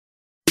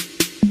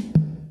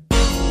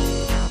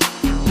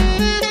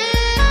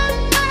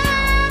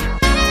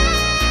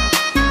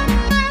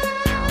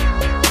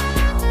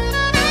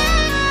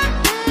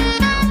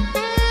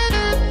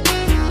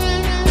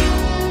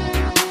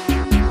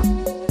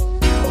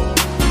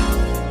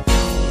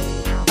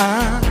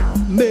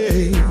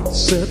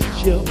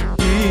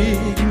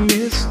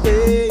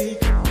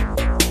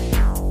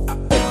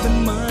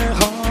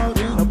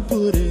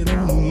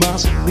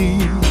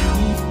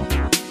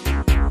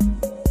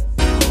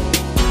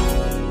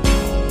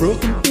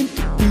broken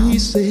into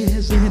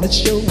pieces, and it's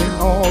showing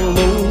all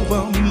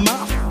over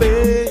my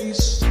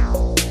face.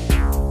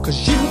 'Cause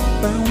you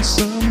found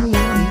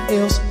someone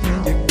else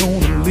and you're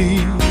gonna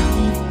leave.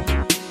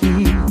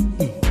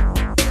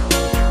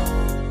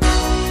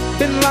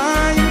 Been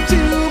lying to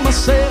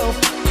myself,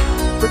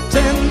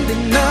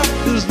 pretending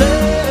nothing's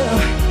there.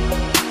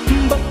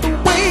 But the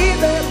way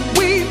that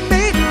we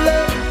made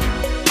love,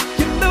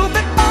 you know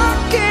that I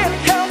can't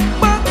help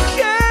but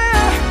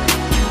care.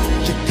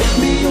 You got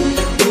me on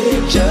the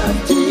edge of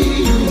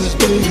tears,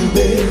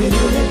 baby.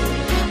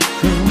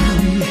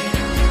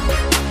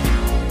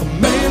 A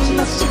man's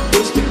not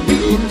supposed to be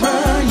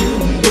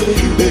crying,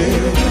 baby.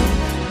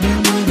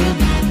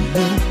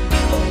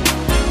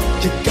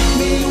 You got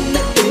me on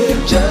the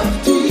edge of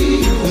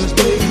tears,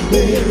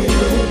 baby.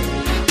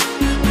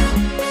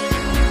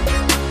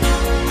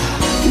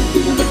 I can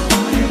feel the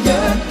fire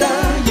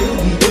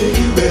dying,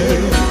 baby.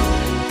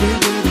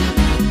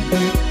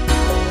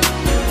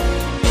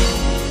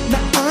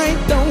 Now I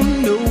don't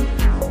know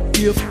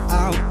if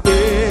I'll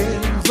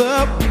ever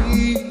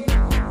be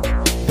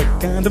the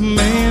kind of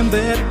man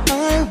that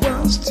I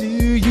was to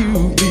you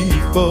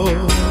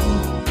before.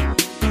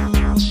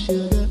 Oh,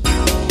 sugar.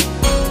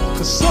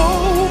 'Cause so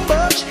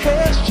much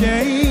has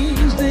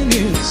changed, and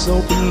it's so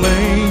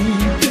plain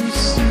to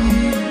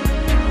see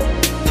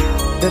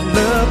that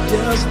love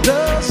just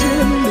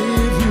doesn't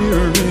live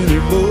here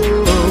anymore.